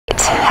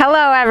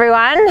Hello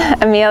everyone,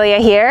 Amelia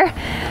here.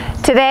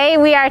 Today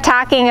we are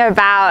talking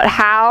about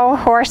how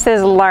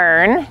horses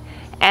learn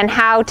and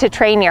how to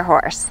train your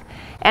horse.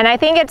 And I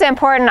think it's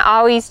important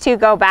always to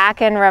go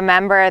back and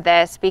remember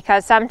this,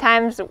 because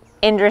sometimes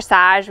in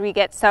dressage we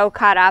get so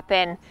caught up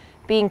in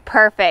being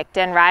perfect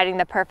and riding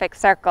the perfect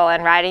circle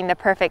and riding the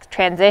perfect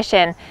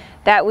transition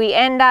that we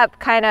end up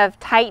kind of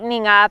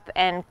tightening up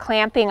and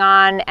clamping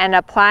on and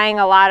applying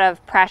a lot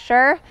of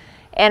pressure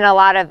and a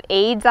lot of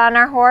aids on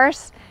our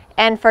horse,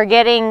 and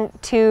forgetting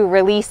to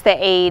release the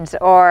aids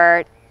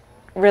or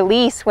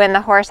release when the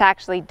horse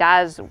actually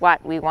does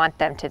what we want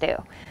them to do.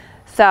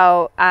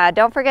 So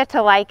don't forget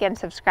to like and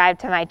subscribe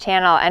to my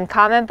channel, and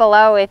comment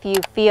below if you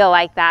feel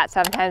like that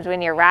sometimes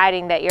when you're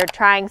riding, that you're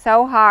trying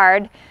so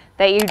hard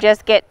that you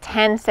just get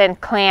tense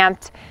and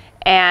clamped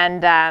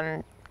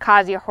and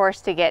cause your horse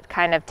to get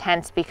kind of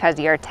tense because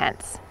you're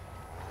tense.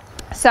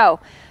 So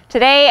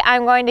today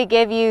I'm going to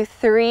give you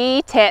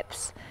 3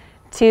 tips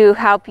to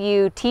help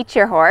you teach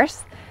your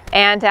horse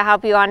and to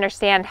help you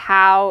understand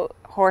how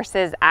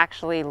horses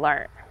actually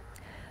learn.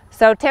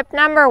 So tip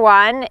number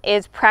 1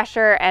 is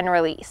pressure and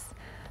release.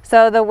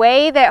 So the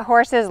way that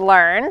horses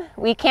learn,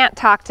 we can't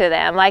talk to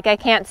them. Like I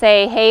can't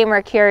say, hey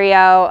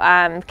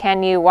Mercurio,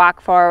 can you walk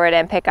forward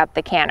and pick up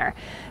the canter?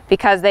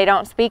 Because they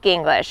don't speak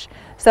English.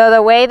 So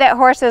the way that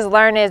horses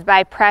learn is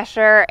by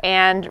pressure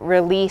and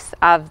release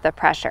of the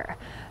pressure.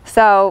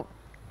 So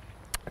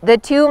the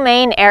 2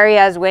 main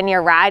areas when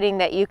you're riding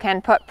that you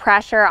can put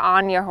pressure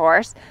on your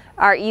horse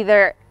are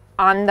either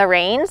on the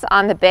reins,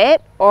 on the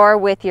bit, or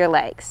with your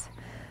legs.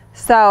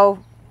 So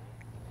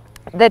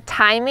the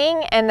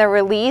timing and the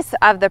release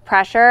of the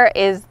pressure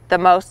is the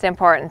most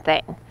important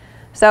thing.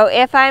 So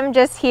if I'm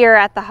just here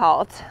at the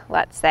halt,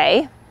 let's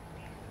say,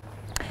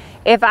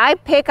 if I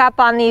pick up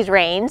on these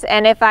reins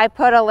and if I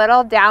put a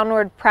little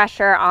downward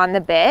pressure on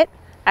the bit,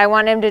 I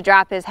want him to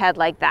drop his head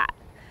like that.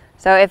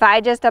 So if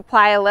I just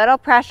apply a little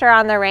pressure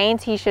on the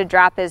reins, he should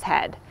drop his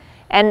head.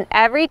 And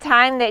every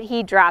time that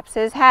he drops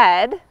his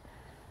head,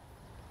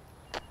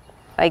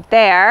 like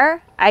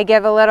there, I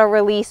give a little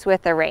release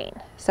with the rein.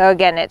 So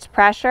again, it's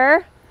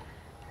pressure.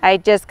 I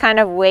just kind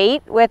of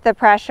wait with the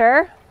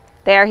pressure.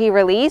 There, he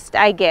released,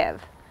 I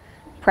give.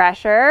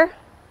 Pressure.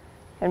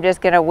 I'm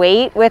just gonna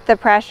wait with the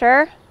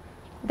pressure.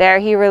 There,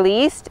 he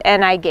released,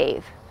 and I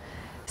gave.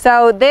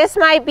 So this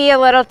might be a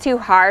little too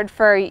hard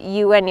for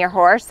you and your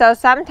horse. So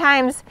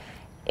sometimes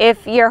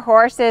if your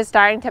horse is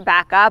starting to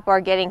back up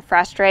or getting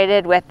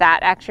frustrated with that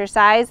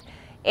exercise,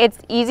 it's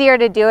easier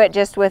to do it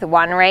just with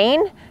one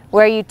rein,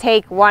 where you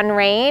take one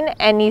rein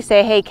and you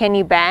say, hey, can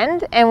you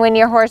bend? And when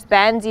your horse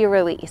bends, you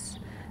release.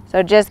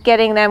 So just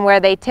getting them where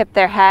they tip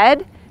their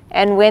head,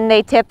 and when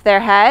they tip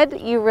their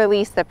head, you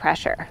release the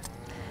pressure.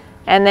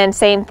 And then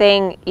same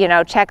thing, you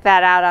know, check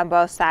that out on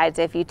both sides.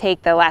 If you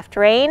take the left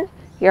rein,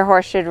 your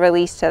horse should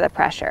release to the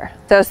pressure.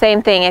 So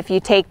same thing, if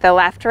you take the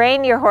left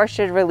rein, your horse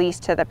should release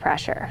to the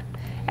pressure.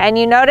 And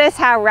you notice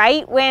how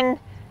right when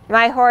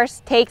my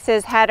horse takes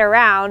his head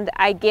around,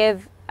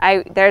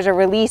 there's a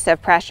release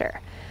of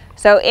pressure.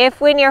 So if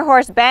when your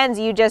horse bends,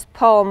 you just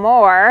pull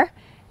more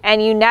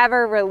and you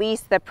never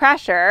release the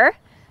pressure,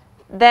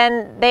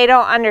 then they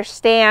don't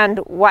understand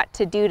what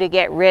to do to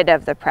get rid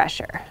of the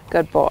pressure.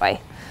 Good boy.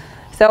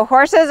 So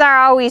horses are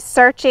always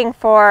searching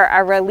for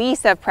a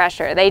release of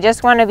pressure. They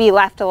just want to be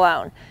left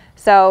alone.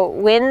 So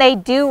when they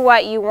do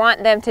what you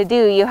want them to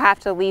do, you have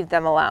to leave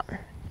them alone.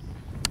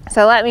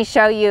 So let me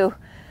show you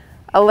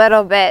a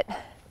little bit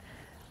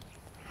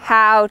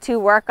how to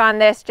work on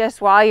this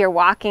just while you're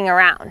walking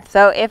around.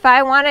 So if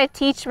I want to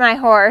teach my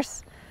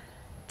horse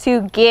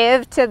to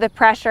give to the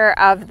pressure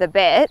of the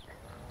bit,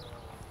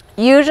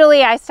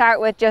 usually I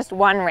start with just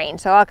one rein.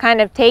 So I'll kind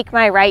of take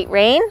my right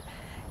rein,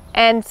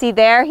 and see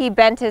there, he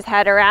bent his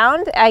head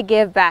around, I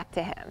give back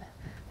to him.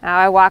 Now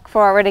I walk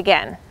forward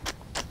again.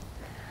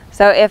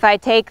 So if I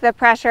take the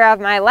pressure of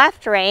my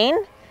left rein,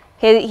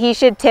 he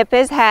should tip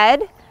his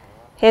head,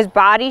 his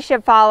body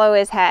should follow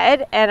his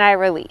head, and I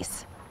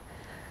release.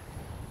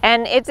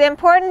 And it's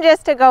important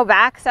just to go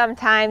back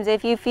sometimes.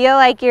 If you feel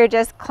like you're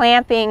just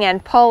clamping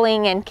and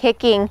pulling and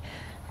kicking,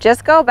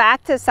 just go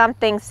back to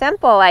something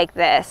simple like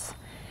this.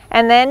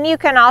 And then you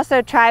can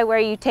also try where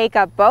you take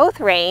up both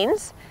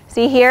reins.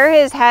 See here,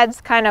 his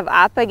head's kind of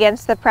up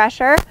against the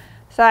pressure.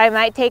 So I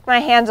might take my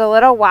hands a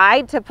little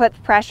wide to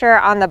put pressure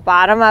on the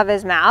bottom of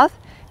his mouth.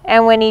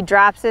 And when he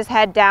drops his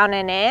head down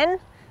and in,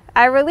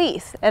 I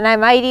release. And I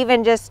might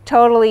even just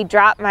totally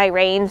drop my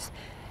reins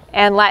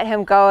and let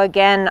him go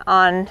again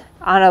on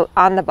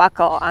the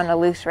buckle on a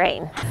loose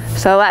rein.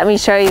 So let me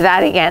show you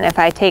that again. If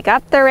I take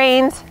up the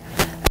reins,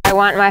 I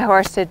want my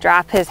horse to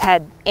drop his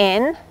head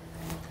in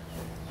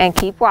and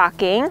keep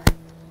walking.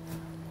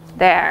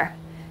 There.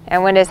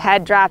 And when his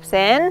head drops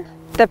in,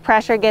 the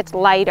pressure gets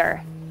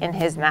lighter in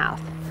his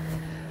mouth.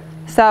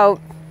 So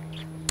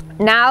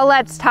now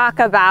let's talk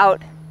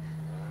about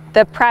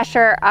the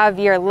pressure of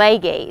your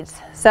leg aids.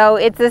 So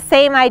it's the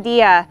same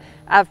idea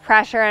of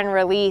pressure and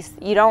release.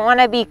 You don't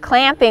want to be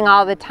clamping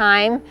all the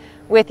time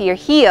with your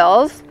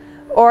heels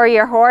or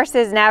your horse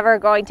is never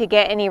going to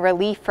get any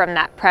relief from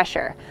that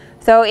pressure.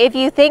 So if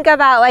you think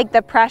about like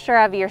the pressure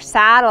of your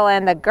saddle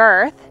and the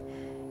girth,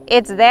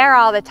 it's there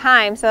all the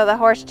time, so the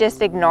horse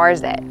just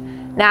ignores it.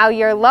 Now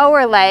your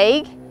lower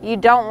leg, you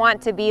don't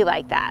want to be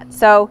like that.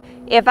 So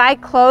if I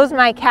close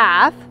my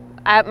calf,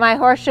 my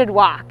horse should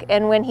walk,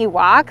 and when he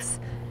walks,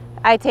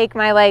 I take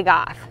my leg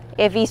off.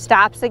 If he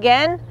stops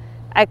again,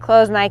 I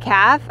close my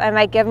calf, I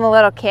might give him a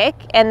little kick,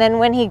 and then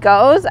when he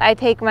goes, I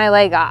take my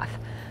leg off.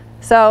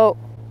 So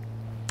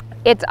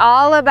it's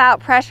all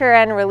about pressure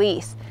and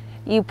release.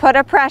 You put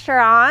a pressure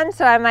on,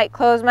 so I might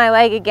close my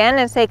leg again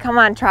and say, come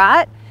on,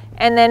 trot.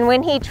 And then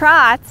when he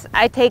trots,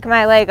 I take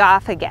my leg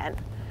off again.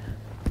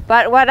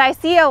 But what I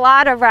see a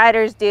lot of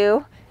riders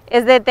do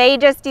is that they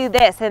just do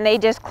this and they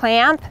just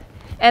clamp,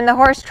 and the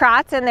horse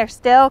trots and they're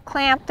still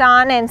clamped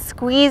on and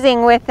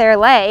squeezing with their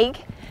leg.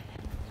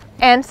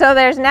 And so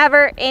there's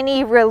never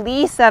any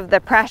release of the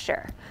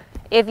pressure.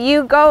 If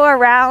you go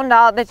around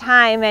all the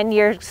time and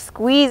you're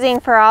squeezing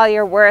for all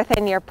your worth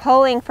and you're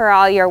pulling for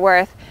all your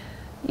worth,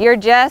 you're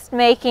just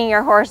making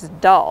your horse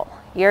dull.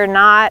 You're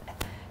not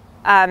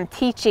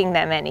teaching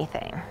them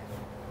anything.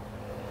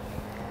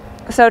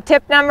 So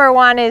tip number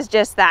one is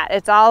just that.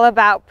 It's all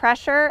about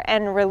pressure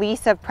and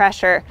release of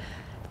pressure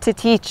to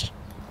teach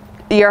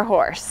your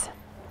horse.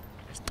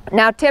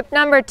 Now tip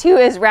number two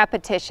is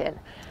repetition.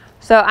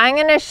 So I'm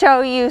going to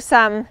show you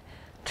some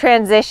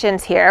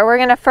transitions here. We're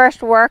going to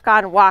first work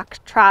on walk,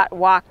 trot,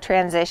 walk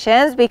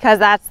transitions because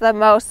that's the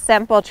most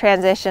simple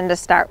transition to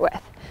start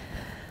with.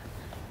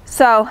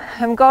 So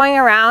I'm going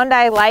around,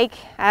 I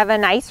have a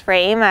nice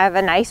frame, I have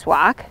a nice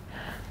walk.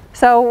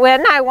 So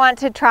when I want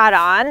to trot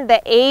on,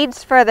 the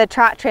aids for the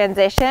trot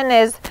transition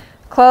is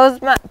close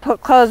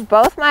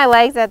both my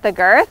legs at the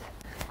girth,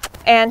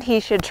 and he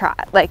should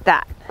trot like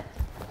that.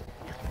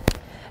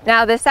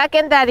 Now the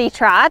second that he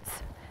trots,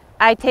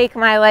 I take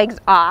my legs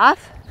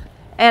off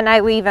and I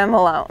leave him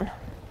alone.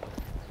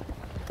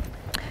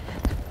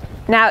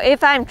 Now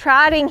if I'm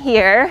trotting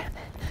here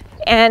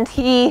and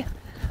he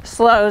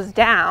slows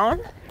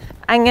down,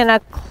 I'm gonna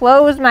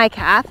close my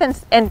calf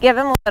and give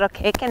him a little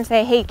kick and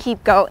say, hey,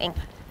 keep going.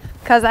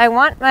 Because I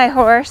want my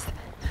horse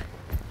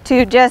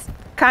to just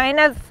kind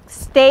of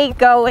stay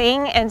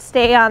going and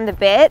stay on the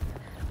bit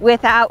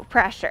without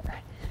pressure.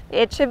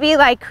 It should be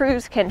like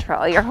cruise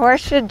control. Your horse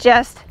should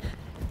just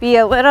be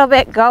a little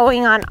bit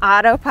going on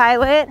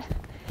autopilot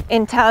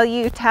until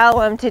you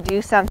tell him to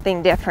do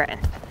something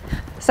different.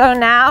 So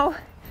now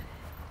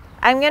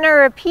I'm going to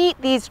repeat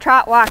these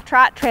trot, walk,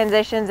 trot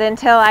transitions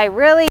until I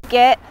really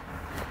get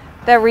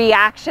the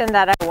reaction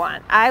that I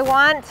want. I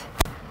want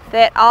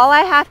that all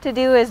I have to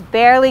do is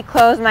barely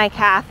close my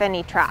calf and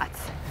he trots.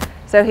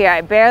 So here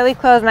I barely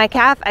close my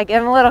calf, I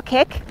give him a little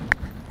kick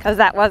because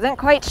that wasn't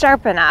quite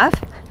sharp enough.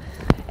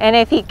 And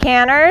if he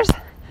canters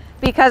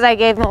because I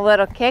gave him a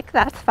little kick,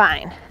 that's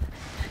fine.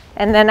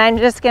 And then I'm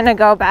just going to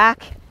go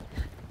back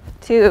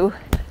to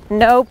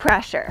no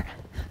pressure,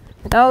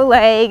 no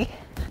leg.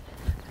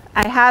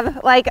 I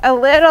have like a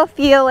little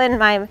feel in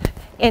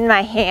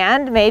my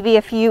hand, maybe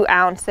a few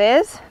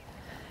ounces.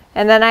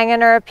 And then I'm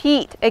going to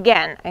repeat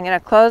again. I'm going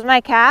to close my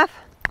calf,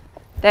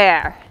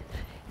 there.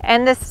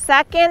 And the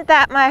second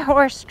that my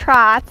horse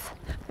trots,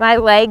 my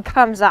leg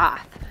comes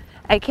off.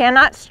 I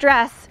cannot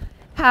stress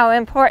how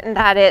important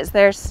that is.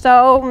 There's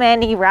so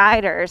many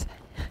riders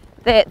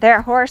that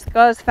their horse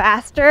goes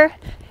faster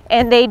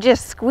and they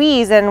just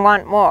squeeze and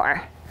want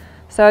more.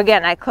 So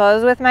again, I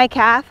close with my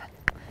calf.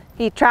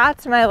 He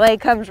trots, my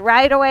leg comes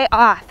right away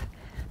off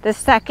the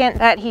second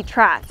that he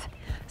trots.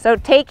 So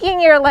taking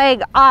your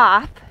leg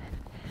off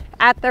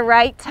at the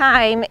right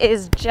time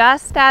is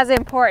just as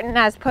important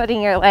as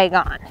putting your leg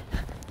on.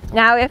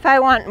 Now if I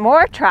want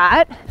more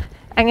trot,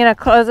 I'm going to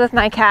close with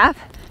my calf,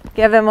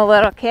 give him a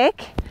little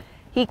kick.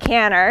 He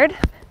cantered,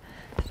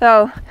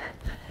 so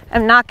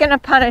I'm not going to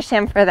punish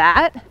him for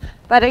that.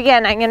 But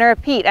again, I'm going to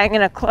repeat. I'm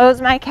going to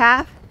close my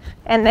calf,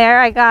 and there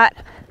I got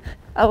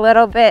a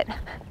little bit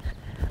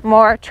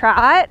more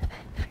trot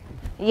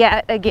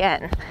yet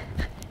again.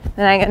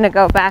 Then I'm going to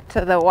go back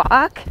to the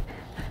walk.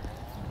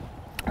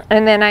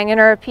 And then I'm going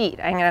to repeat.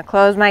 I'm going to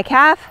close my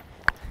calf.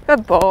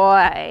 Good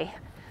boy.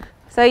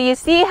 So you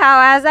see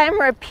how as I'm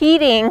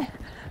repeating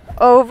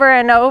over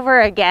and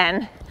over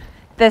again,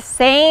 the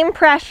same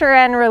pressure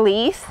and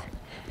release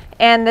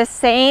and the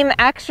same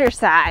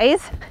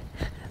exercise,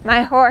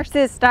 my horse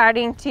is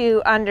starting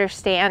to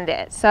understand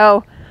it.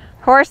 So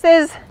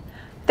horses,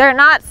 they're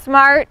not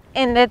smart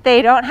in that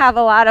they don't have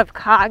a lot of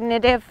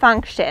cognitive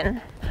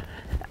function.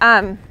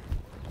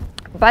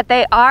 But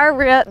they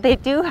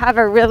do have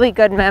a really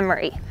good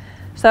memory.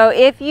 So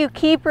if you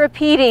keep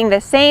repeating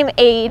the same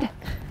aid,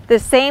 the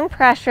same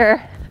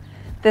pressure,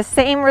 the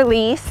same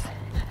release,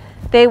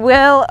 they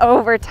will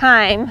over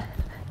time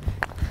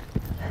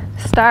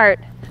start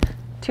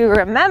to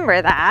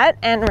remember that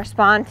and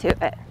respond to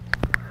it.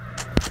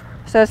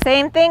 So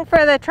same thing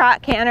for the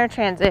trot canter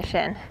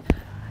transition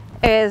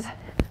is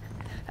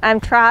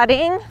I'm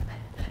trotting.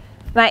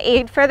 My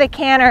aid for the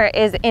canter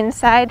is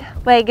inside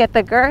leg at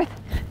the girth,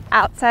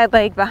 outside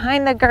leg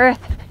behind the girth,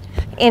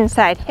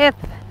 inside hip.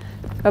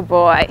 Good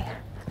boy.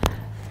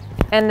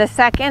 And the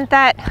second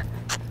that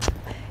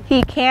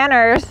he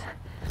canters,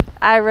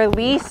 I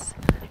release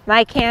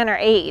my canter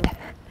aid.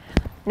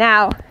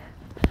 Now,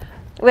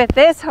 with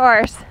this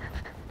horse,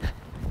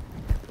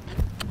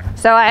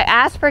 so I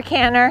ask for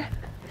canter,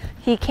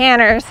 he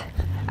canters,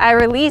 I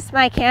release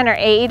my canter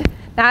aid.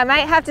 Now I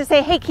might have to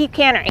say, hey, keep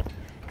cantering.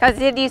 Because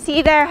did you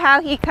see there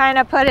how he kind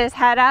of put his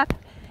head up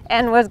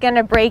and was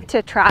gonna break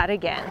to trot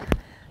again?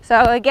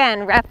 So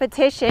again,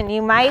 repetition,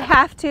 you might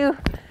have to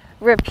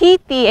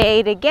repeat the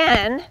aid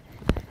again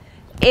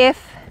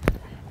if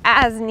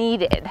as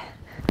needed.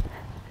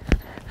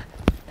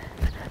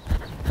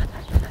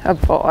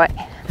 Good boy.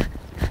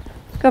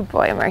 Good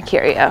boy,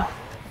 Mercurio.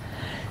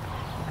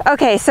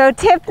 Okay, so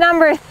tip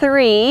number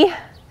 3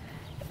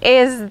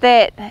 is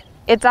that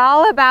it's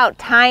all about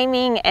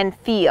timing and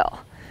feel.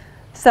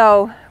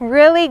 So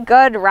really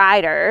good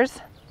riders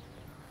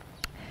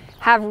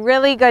have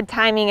really good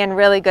timing and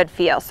really good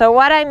feel. So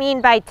what I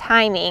mean by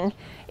timing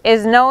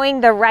is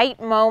knowing the right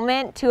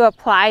moment to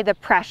apply the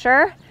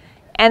pressure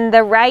and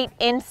the right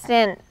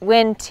instant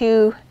when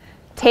to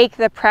take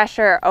the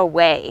pressure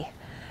away.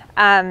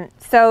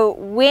 So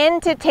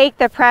when to take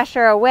the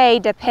pressure away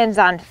depends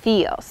on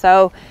feel.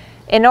 So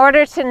in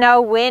order to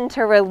know when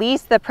to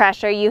release the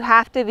pressure, you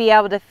have to be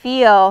able to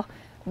feel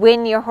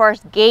when your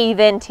horse gave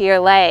into your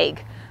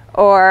leg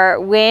or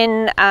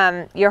when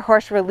your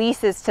horse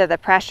releases to the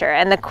pressure.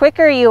 And the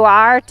quicker you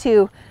are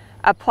to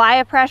apply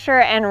a pressure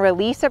and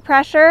release a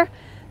pressure,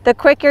 the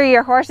quicker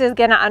your horse is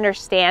going to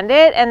understand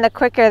it and the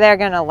quicker they're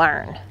going to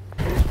learn.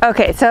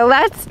 Okay, so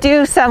let's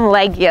do some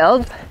leg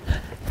yields,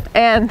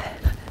 and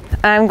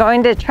I'm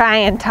going to try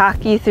and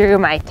talk you through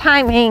my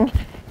timing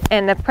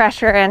and the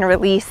pressure and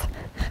release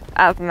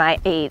of my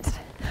aids.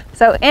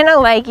 So in a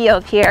leg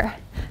yield here,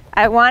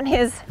 I want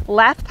his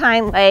left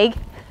hind leg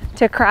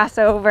to cross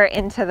over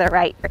into the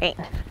right rein.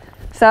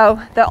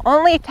 So the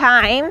only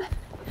time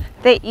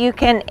that you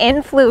can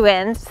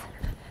influence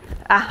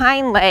a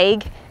hind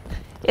leg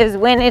is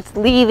when it's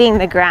leaving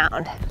the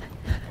ground.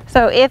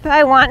 So if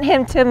I want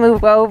him to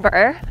move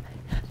over,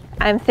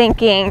 I'm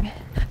thinking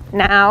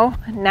now,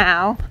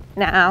 now,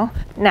 now,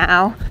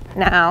 now,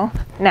 now,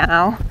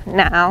 now,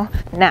 now,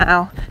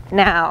 now,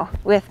 now,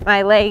 with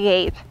my leg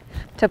aid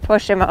to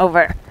push him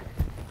over.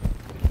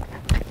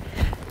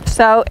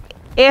 So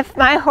if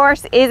my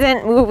horse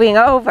isn't moving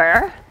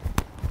over,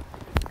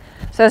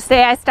 so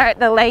say I start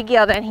the leg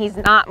yield and he's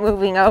not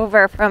moving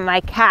over from my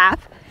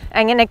calf,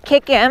 I'm going to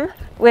kick him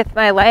with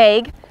my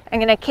leg, I'm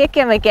going to kick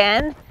him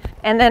again,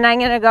 and then I'm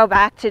going to go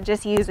back to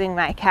just using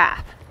my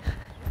calf.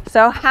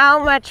 So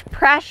how much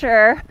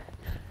pressure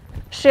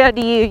should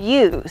you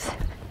use?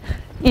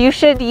 You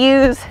should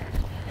use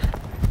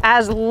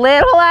as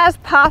little as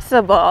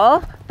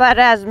possible, but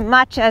as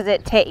much as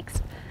it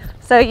takes.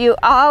 So you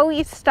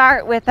always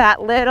start with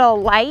that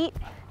little light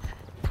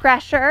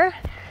pressure,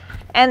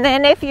 and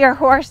then if your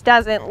horse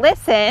doesn't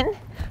listen,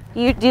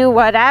 you do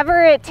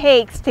whatever it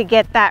takes to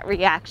get that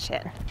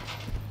reaction.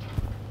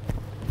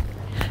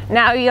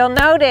 Now you'll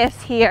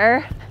notice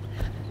here,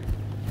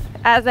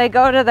 as I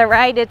go to the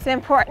right, it's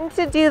important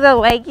to do the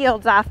leg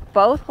yields off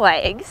both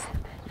legs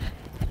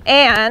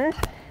and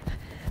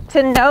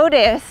to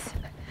notice,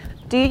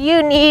 do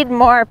you need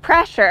more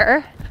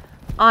pressure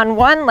on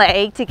one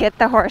leg to get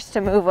the horse to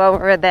move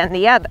over than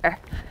the other?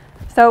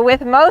 So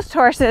with most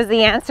horses,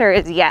 the answer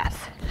is yes.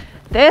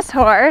 This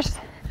horse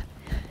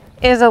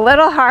is a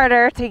little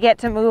harder to get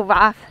to move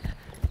off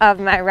of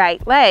my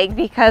right leg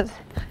because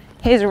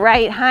his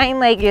right hind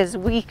leg is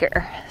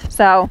weaker.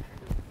 So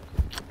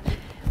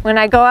when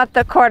I go up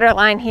the quarter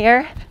line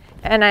here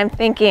and I'm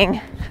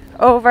thinking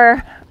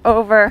over,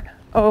 over,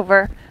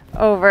 over,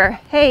 over,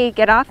 hey,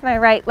 get off my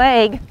right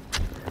leg,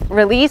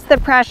 release the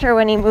pressure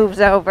when he moves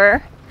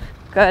over,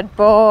 good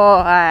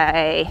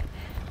boy,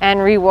 and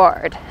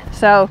reward.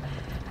 So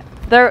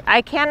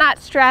I cannot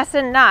stress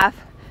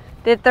enough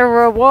that the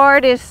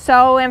reward is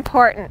so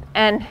important,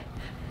 and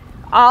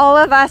all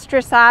of us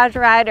dressage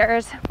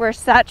riders, we're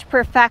such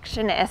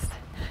perfectionists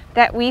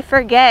that we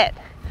forget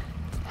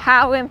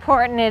how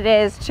important it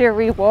is to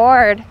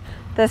reward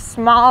the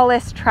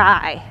smallest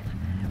try.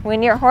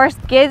 When your horse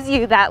gives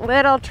you that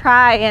little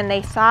try and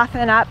they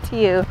soften up to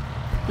you,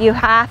 you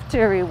have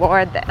to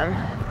reward them.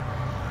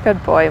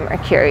 Good boy,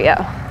 Mercurio.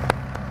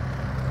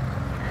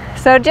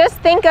 So just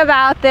think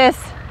about this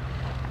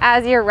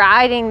as you're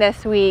riding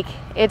this week.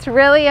 It's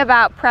really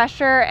about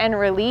pressure and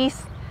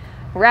release,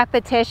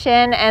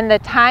 repetition, and the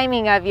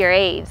timing of your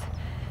aids.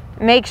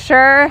 Make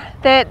sure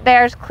that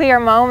there's clear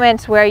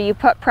moments where you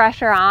put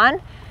pressure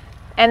on,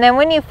 and then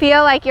when you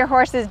feel like your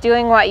horse is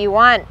doing what you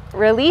want,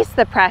 release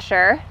the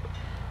pressure.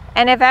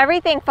 And if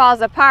everything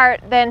falls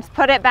apart, then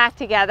put it back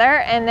together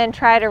and then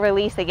try to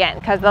release again,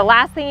 because the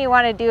last thing you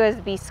want to do is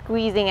be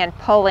squeezing and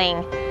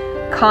pulling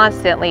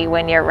constantly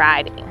when you're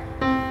riding.